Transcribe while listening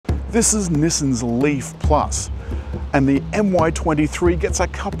This is Nissan's Leaf Plus, and the MY23 gets a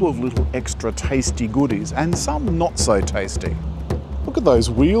couple of little extra tasty goodies and some not so tasty. Look at those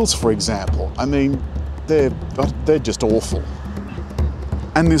wheels, for example. I mean, they're just awful.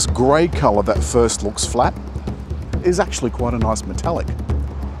 And this grey colour that first looks flat is actually quite a nice metallic.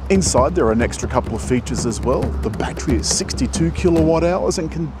 Inside there are an extra couple of features as well. The battery is 62 kilowatt hours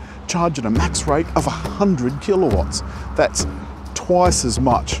and can charge at a max rate of 100 kilowatts. That's twice as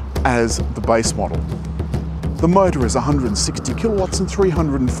much as the base model. The motor is 160 kilowatts and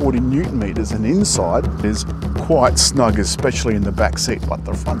 340 newton meters, and inside is quite snug, especially in the back seat, but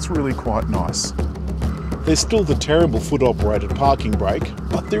the front's really quite nice. There's still the terrible foot-operated parking brake,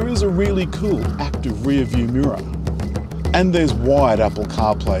 but there is a really cool active rear view mirror. And there's wired Apple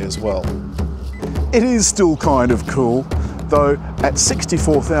CarPlay as well. It is still kind of cool, though at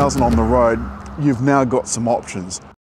 64,000 on the road, you've now got some options.